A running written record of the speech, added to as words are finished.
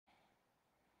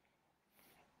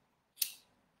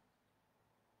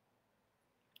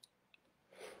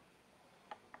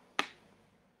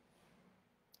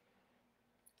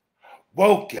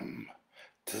Welcome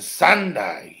to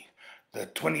Sunday, the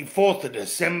 24th of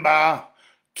December,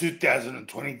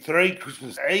 2023,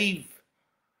 Christmas Eve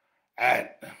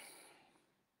at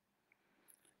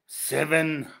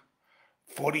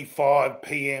 7:45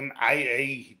 p.m.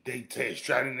 AEDT,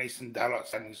 Australian Eastern Daylight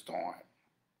Savings Time.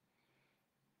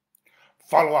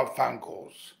 Follow-up phone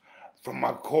calls from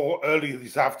my call earlier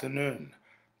this afternoon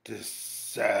to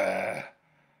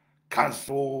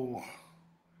Constable,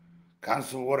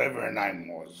 whatever her name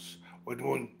was. We're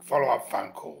doing follow-up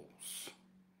phone calls.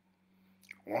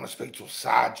 I want to speak to a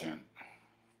sergeant.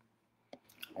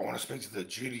 I want to speak to the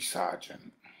duty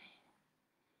sergeant.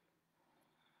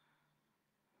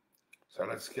 So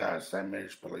let's go. St.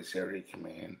 Mary's Police Area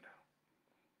Command.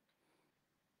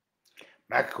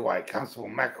 McAway, Constable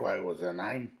McAway was her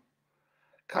name.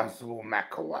 Constable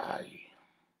McAway.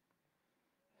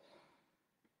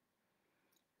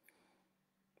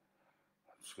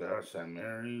 Let's go, St.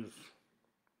 Mary's.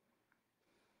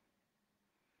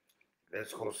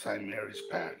 Let's call St. Mary's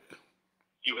Park.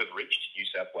 You have reached New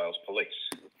South Wales Police.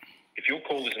 If your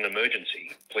call is an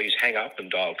emergency, please hang up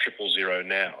and dial 000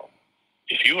 now.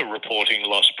 If you are reporting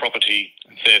lost property,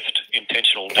 theft,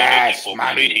 intentional damage or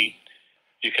graffiti,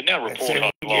 you can now report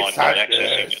online by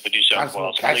accessing the New South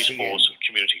Wales Police Force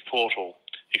Community Portal.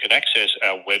 You can access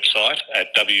our website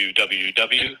at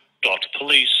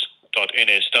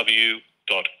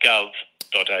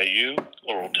www.police.nsw.gov.au,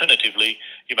 or alternatively,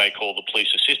 you may call the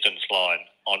Police Assistance Line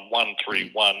on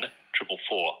 131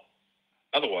 444.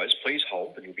 Otherwise, please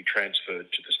hold and you'll be transferred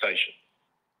to the station.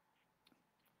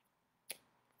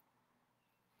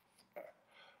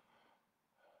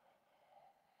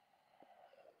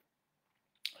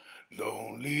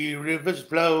 Lonely rivers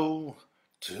flow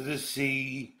to the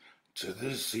sea, to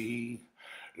the sea.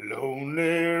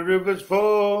 Lonely rivers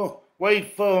flow,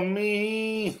 wait for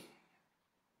me.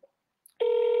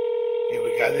 Here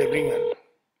we go, they're ringing.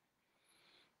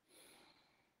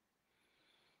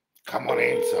 Come on,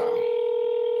 answer.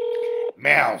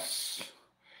 Mouse,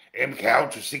 MK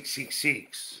Ultra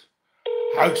 666.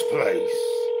 Hoax Police,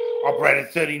 Operator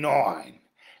 39.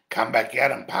 Come back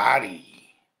out and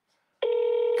party.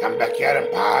 Come back out and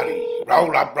party.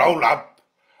 Roll up, roll up.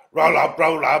 Roll up,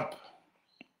 roll up.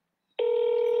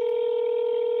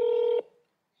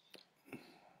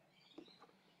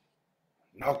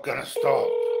 Not gonna stop.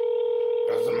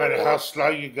 Doesn't matter how slow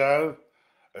you go,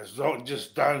 as long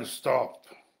just don't stop.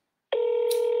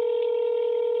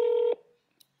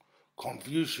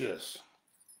 Confucius.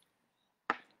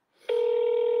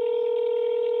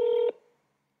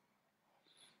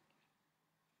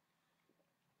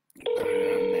 Put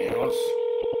it in the house.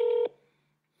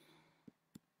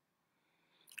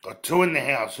 Got two in the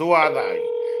house. Who are they?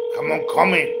 Come on,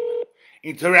 comment.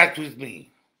 Interact with me.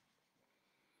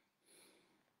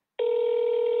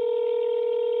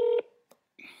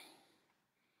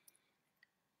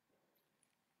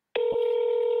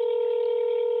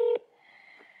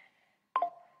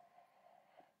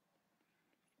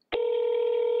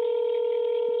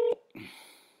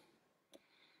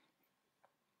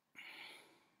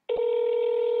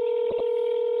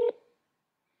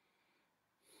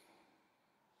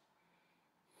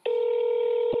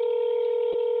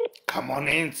 Come on,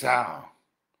 answer.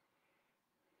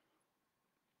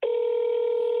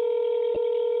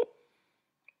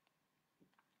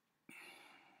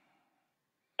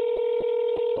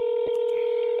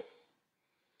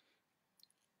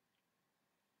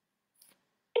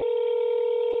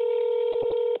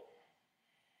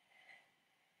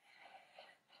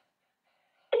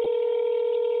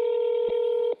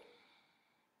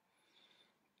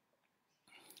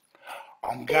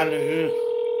 I'm gonna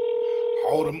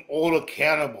hold them all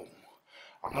accountable.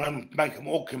 I'm going to make them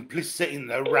all complicit in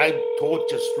the rape,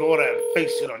 torture, slaughter, and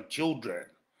feasting on children.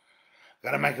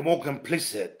 Going to make them all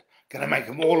complicit. Going to make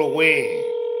them all aware.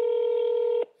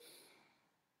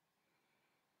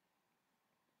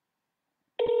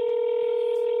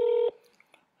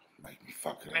 Make me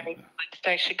fucking...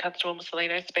 Station Constable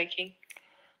Mussolino speaking.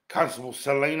 Constable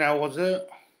Selena, was it?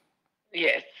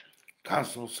 Yes.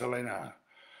 Constable Selena.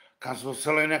 Constable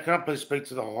Selena, can I please speak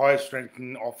to the highest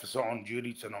ranking officer on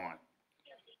duty tonight?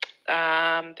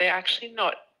 They're actually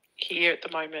not here at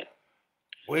the moment.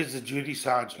 Where's the duty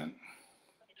sergeant?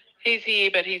 He's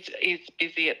here, but he's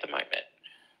busy at the moment.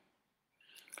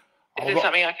 Is there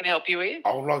something I can help you with?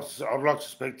 I'd like to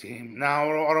speak to him. No,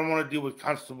 I don't want to deal with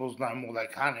constables no more. They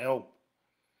can't help.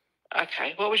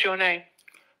 Okay. What was your name?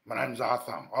 My name's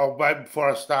Arthur. Oh, wait,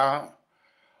 before I start,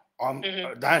 don't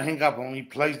hang up on me.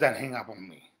 Please don't hang up on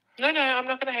me. No, I'm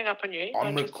not going to hang up on you.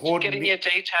 I'm recording just getting your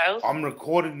details. I'm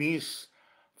recording this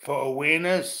for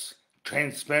awareness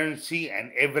transparency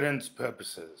and evidence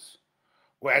purposes.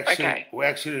 We're Okay.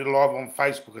 actually live on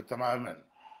Facebook at the moment.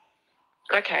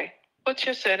 Okay. What's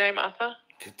your surname, Arthur?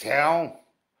 Catal,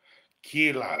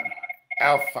 Kilo,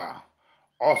 Alpha,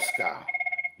 Oscar,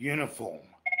 Uniform,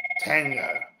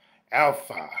 Tango,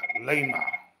 Alpha, Lima.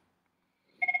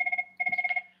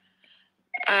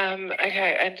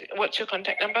 Okay, and what's your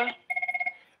contact number?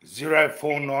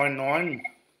 0499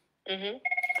 Mm-hmm.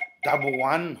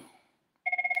 11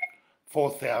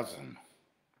 4000.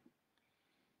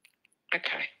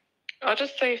 Okay. I'll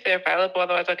just see if they're available,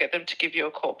 otherwise I'll get them to give you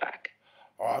a call back.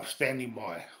 I'm standing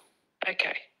by.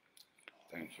 Okay.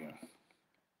 Thank you.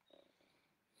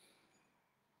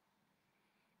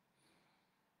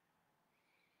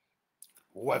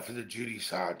 We'll wait for the duty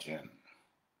sergeant.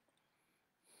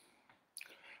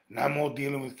 No more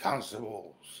dealing with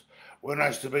constables. When I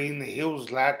used to be in the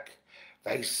hills, like,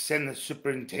 they send the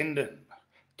superintendent,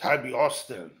 Toby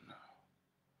Austin.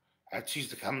 That used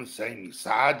to come and see me.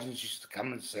 Sergeants used to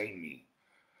come and see me.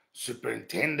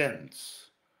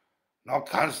 Superintendents, not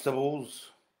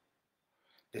constables.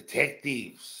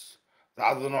 Detectives. The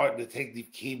other night,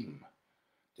 Detective Kim,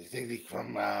 detective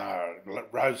from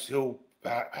Rose Hill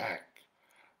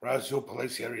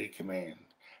Police Area Command,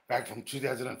 back from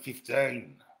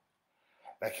 2015.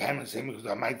 They came and said me because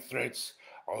I made threats.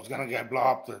 I was going to go blow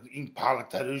up the Impala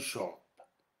tattoo shop.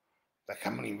 They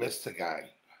come and investigate.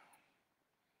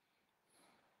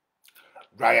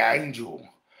 Ray Angel.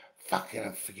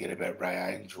 Fucking forget about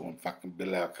Ray Angel and fucking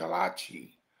Bilal Kalachi.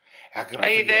 How can I Are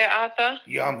you forget? there, Arthur?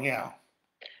 Yeah, I'm here.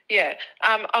 Yeah.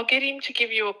 I'll get him to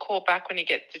give you a call back when he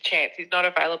gets the chance. He's not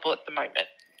available at the moment.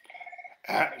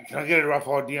 Can I get a rough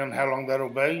idea on how long that'll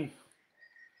be?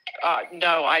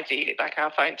 No idea. Like,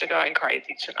 our phones are going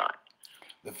crazy tonight.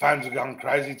 The phones are going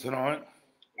crazy tonight.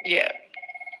 Yeah.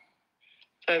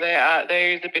 So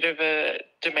there is a bit of a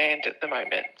demand at the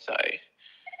moment. So,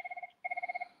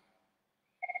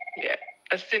 yeah.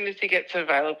 As soon as he gets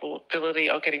availability,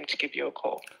 I'll get him to give you a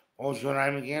call. What was your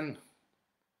name again?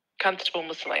 Constable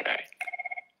Mussolino.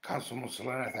 Constable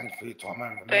Mussolino, thanks for your time.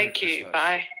 Over. Thank you. Christmas.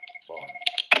 Bye.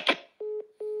 Bye.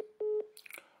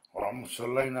 All right,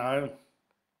 Mussolino.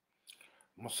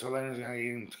 Mussolino's going to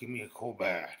get him to give me a call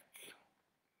back.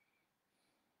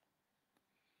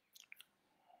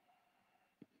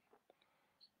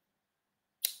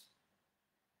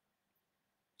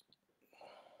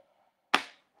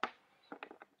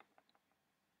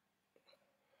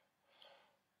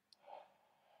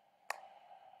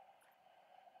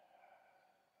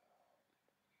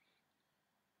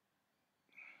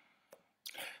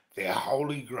 Their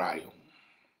Holy Grail.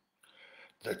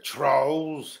 The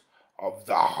trolls of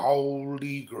the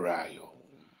Holy Grail.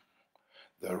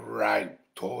 The rape,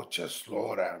 torture,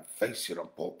 slaughter, and feasting on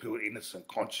poor, pure, innocent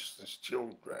consciousness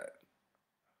children.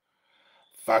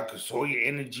 Focus all your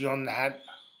energy on that.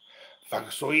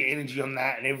 Focus all your energy on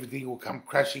that, and everything will come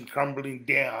crashing, crumbling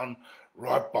down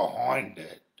right behind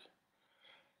it.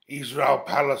 Israel,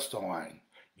 Palestine,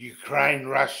 Ukraine,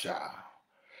 Russia,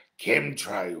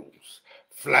 chemtrails,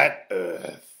 flat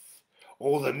earth,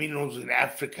 all the minerals in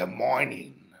Africa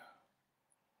mining,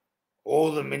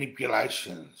 all the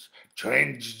manipulations,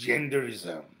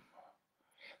 transgenderism,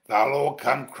 they'll all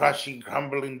come crashing,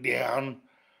 crumbling down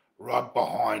right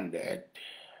behind it.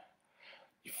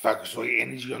 You focus all your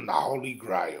energy on the Holy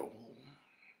Grail.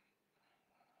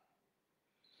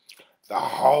 The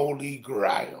Holy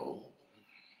Grail.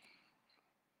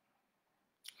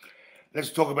 Let's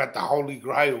talk about the Holy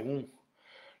Grail.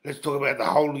 Let's talk about the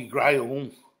Holy Grail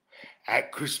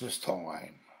at Christmas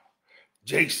time.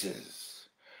 Jesus.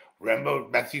 Remember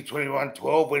Matthew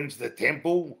 21:12 went into the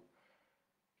temple,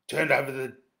 turned over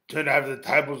the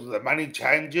tables of the money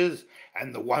changers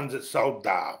and the ones that sold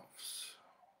doves.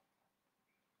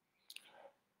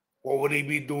 What would he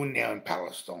be doing now in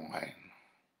Palestine?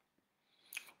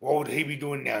 What would he be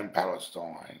doing now in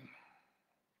Palestine?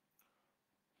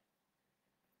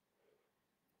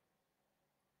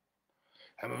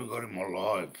 How many got in my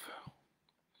live?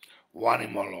 One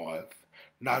in my live.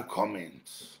 No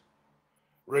comments.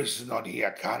 Reese is not here.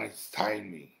 Can't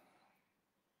entertain me.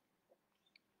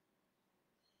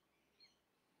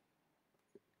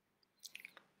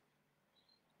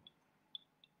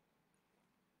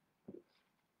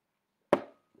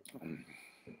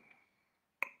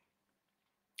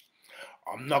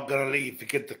 I'm not going to let you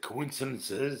forget the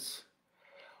coincidences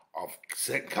of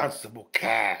Constable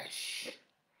Cash.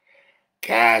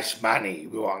 Cash money.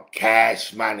 We want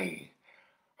cash money.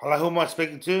 Hello, who am I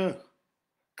speaking to?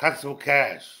 Constable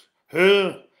Cash.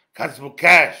 Who? Constable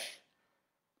Cash.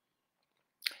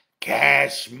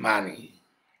 Cash money.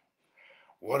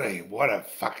 What a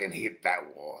fucking hit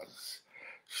that was.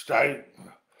 Straight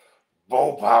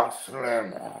ballpark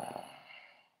slammer.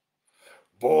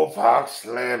 Ballpark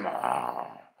slammer.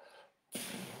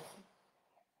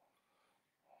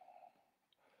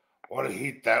 What a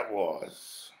hit that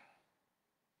was.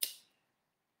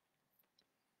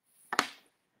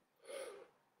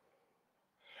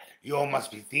 You all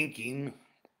must be thinking,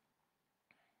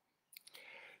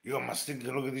 look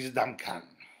at this dumb cunt.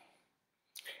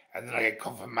 And then I get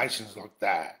confirmations like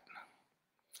that.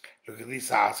 Look at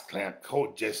this ass clown,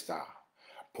 court jester.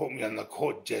 Put me on the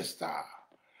court jester.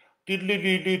 Put me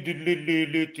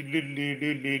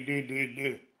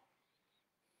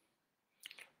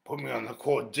on the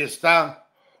court jester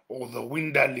or the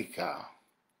window licker.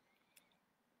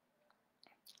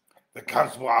 The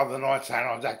constable other night saying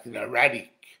I was acting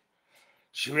erratic.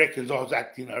 She reckons I was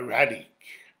acting erratic.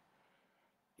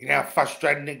 You know how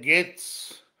frustrating it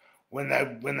gets when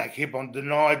they keep on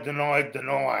deny.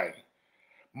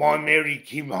 My Mary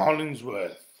Kim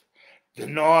Hollingsworth.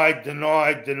 Deny.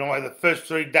 The first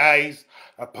 3 days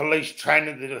of police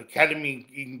training at the academy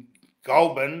in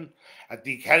Goulburn,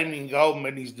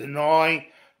 is deny.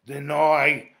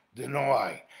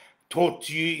 Taught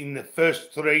to you in the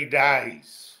first 3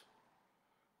 days.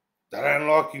 They don't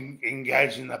like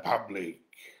engaging the public.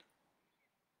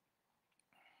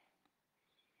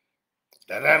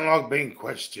 They don't like being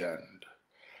questioned.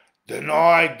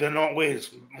 Deny.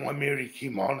 Where's my Mary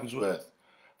Kim Hollingsworth?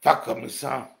 Fuck her, my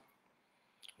son.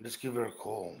 Let's give her a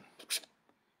call.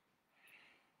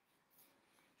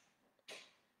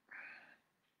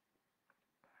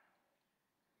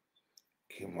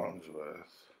 Kim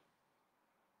Hollingsworth.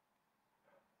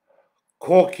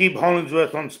 Call Kim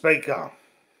Hollingsworth on speaker.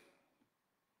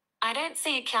 I don't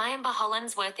see a Kimmy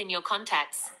Hollingsworth in your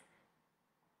contacts.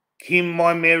 Kim,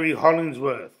 my Mary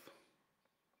Hollingsworth.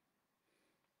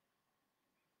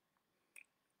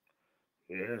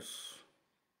 Yes.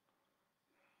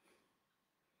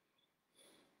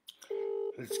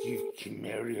 Let's give Kim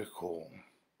Mary a call.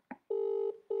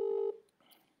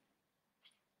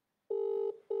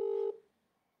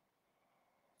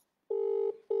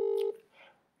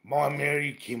 My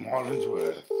Mary Kim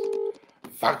Hollingsworth.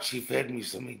 Fuck, she fed me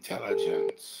some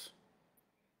intelligence.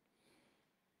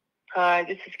 Hi,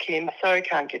 this is Kim. Sorry I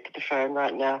can't get to the phone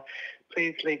right now.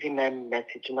 Please leave your name and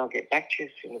message and I'll get back to you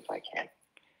as soon as I can.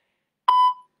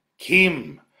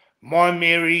 Kim, my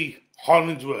Mary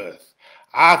Hollingsworth.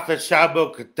 Arthur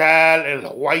Shabo Katal El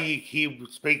Hawaii here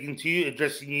speaking to you,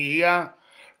 addressing you here.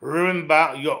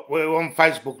 Remember, we're on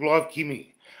Facebook Live,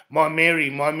 Kimmy. My Mary.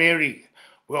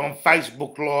 We're on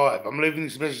Facebook Live. I'm leaving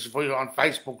this message for you on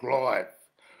Facebook Live.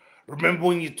 Remember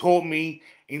when you taught me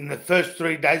in the first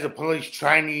 3 days of police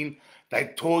training,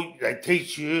 they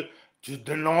teach you to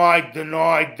deny.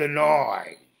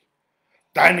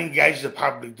 Don't engage the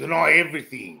public. Deny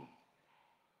everything.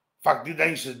 Fuck, did they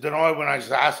used to deny when I used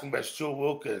to ask him about Stuart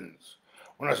Wilkins?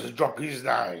 When I used to drop his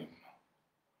name.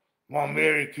 My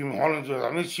Mary Kim Hollingsworth.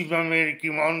 I miss you, my Mary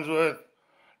Kim Hollingsworth.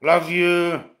 Love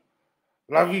you.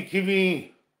 Love you,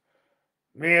 Kimmy.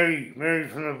 Mary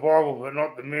from the Bible, but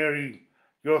not the Mary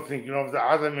you're thinking of, the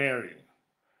other Mary.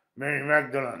 Mary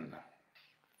Magdalene.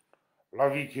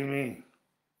 Love you, Kimmy.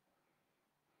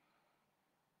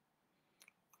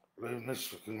 Let's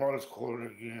call her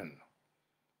again.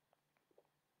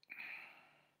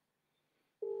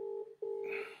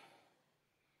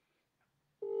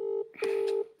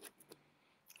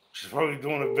 She's probably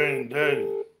doing a bang day.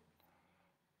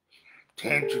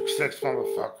 Tantric sex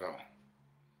motherfucker.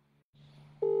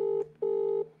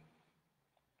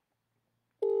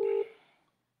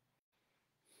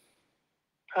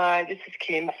 Hi, this is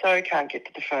Kim. Sorry I can't get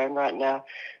to the phone right now.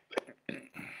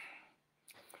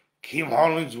 Kim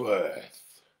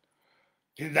Hollingsworth.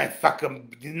 Didn't they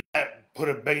put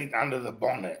a beat under the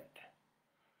bonnet?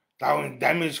 They were in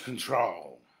damage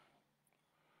control.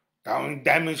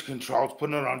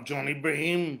 Putting it on Johnny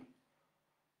Brahim.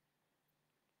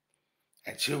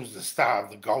 And she was the star of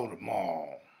the Golden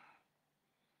Mile.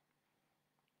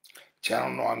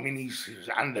 Channel 9 miniseries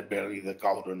Underbelly, the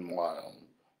Golden Mile.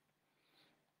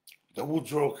 The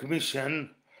Woodrow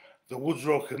Commission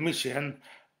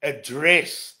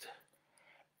addressed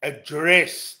the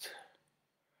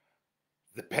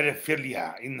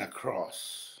pedophilia in the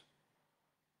cross.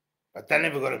 But they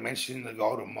never got a mention in the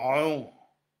Golden Mile.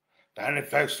 They only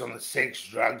focused on the sex,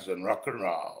 drugs, and rock and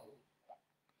roll.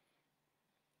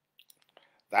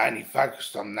 They only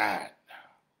focused on that.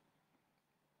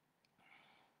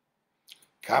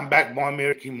 Come back, my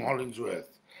Mary Kim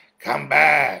Hollingsworth. Come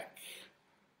back.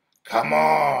 Come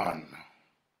on.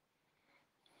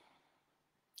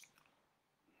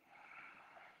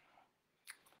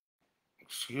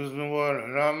 Excuse me while I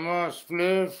light my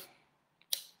spliff.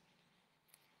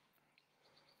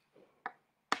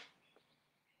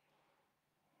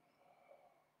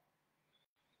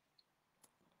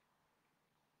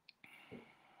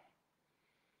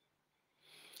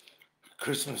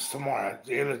 Christmas tomorrow.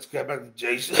 Yeah, let's go back to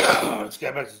Jesus. Let's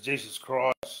go back to Jesus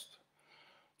Christ.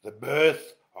 The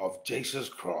birth of Jesus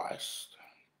Christ.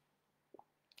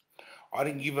 I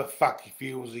didn't give a fuck if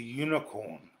he was a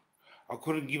unicorn. I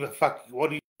couldn't give a fuck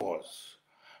what he was.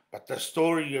 But the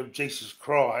story of Jesus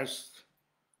Christ,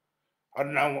 I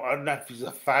don't know if he's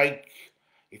a fake,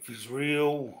 if he's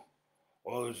real,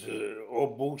 or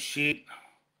bullshit.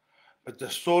 But the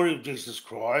story of Jesus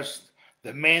Christ,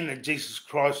 the man that Jesus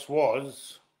Christ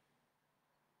was,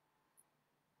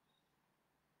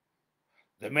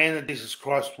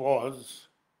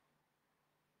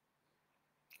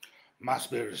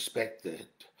 must be respected,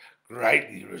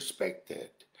 greatly respected.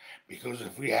 Because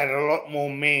if we had a lot more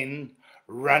men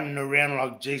running around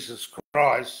like Jesus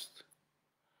Christ,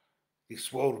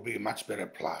 this world would be a much better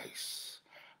place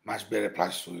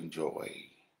to enjoy.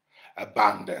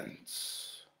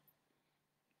 Abundance.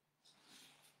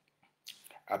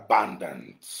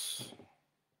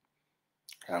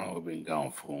 How long have we been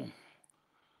going for?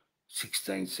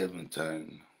 16,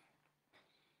 17.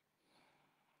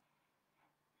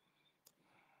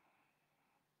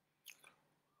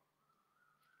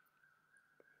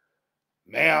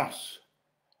 Mouse,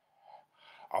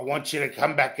 I want you to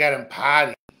come back out and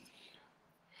party.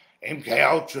 MK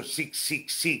Ultra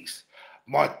 666,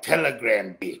 my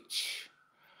Telegram bitch.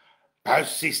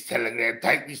 Post this Telegram,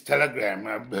 take this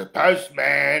Telegram.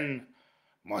 Postman,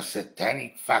 my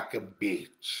satanic fucking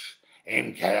bitch.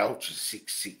 MK Ultra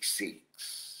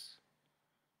 666.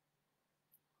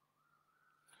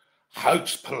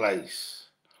 Hoax police.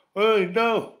 Hey,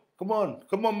 no, come on,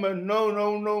 man.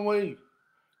 No way.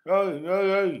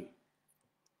 Hey.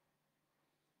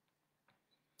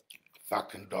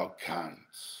 Fucking dog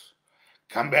cunts.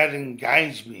 Come back and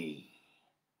engage me.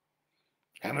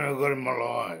 How many I got in my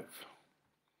life?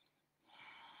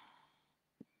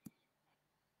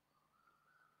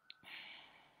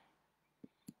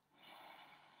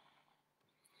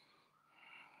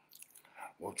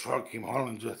 We'll try Kim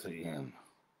Hollingsworth again.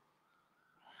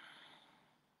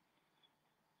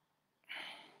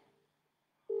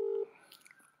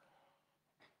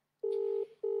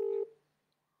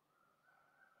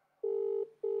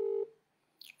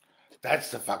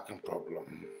 That's the fucking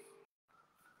problem.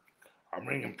 I'm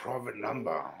ringing private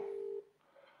number.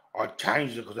 I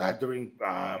changed it because I had to ring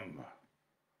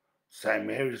St.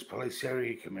 Mary's Police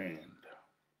Area Command.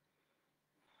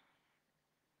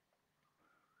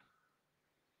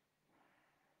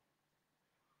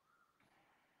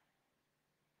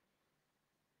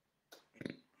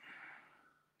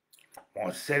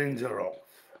 My settings are off.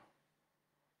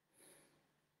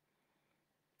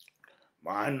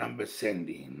 My own number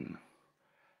sending.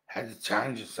 Had to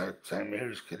change it so St.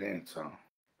 Mary's could answer.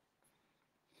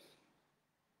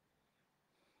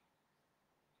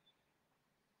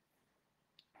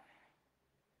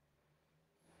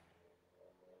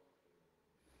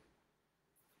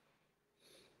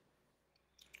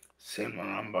 Send my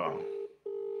number.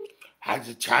 Had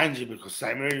to change it because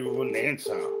St. Mary wouldn't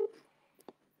answer.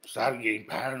 Started getting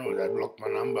paranoid. They blocked my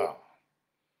number.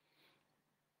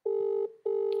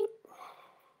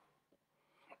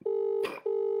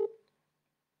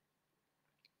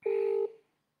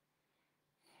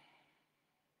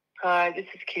 Hi, this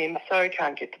is Kim. Sorry,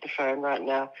 can't get to the phone right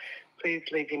now. Please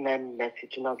leave your name and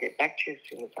message and I'll get back to you as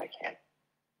soon as I can.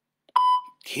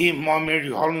 Kim, I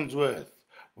married Hollingsworth.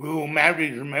 We were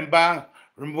married, remember?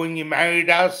 Remember when you married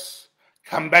us?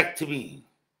 Come back to me.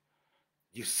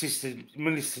 Your sister,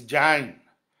 Melissa Jane.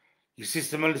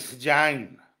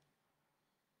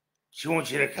 She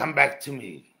wants you to come back to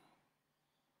me.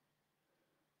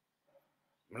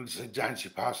 Melissa Jane, she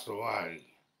passed away.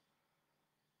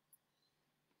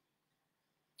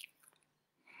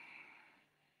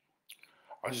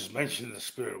 I just mentioned the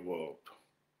spirit world.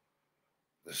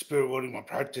 The spirit world in my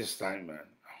protest statement.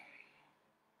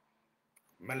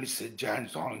 Melissa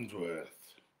James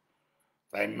Hollingsworth.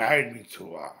 They married me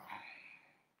to her.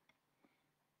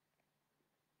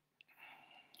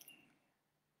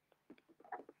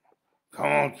 Come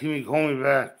on, Kimmy, call me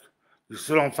back. You're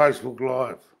still on Facebook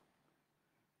Live.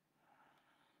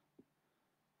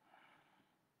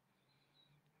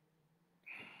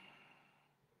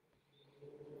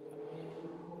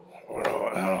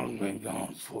 Alright, how long's been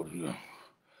going for you?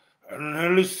 And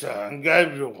Alyssa and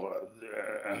Gabriel,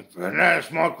 and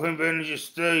Nash, Michael and Benji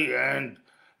Steve, and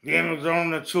the Amazon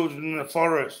and the children in the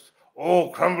forest,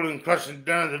 all crumbling, crushing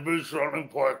down the British Royal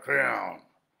Empire crown.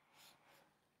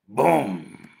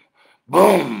 Boom.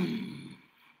 Boom.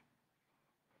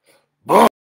 Boom.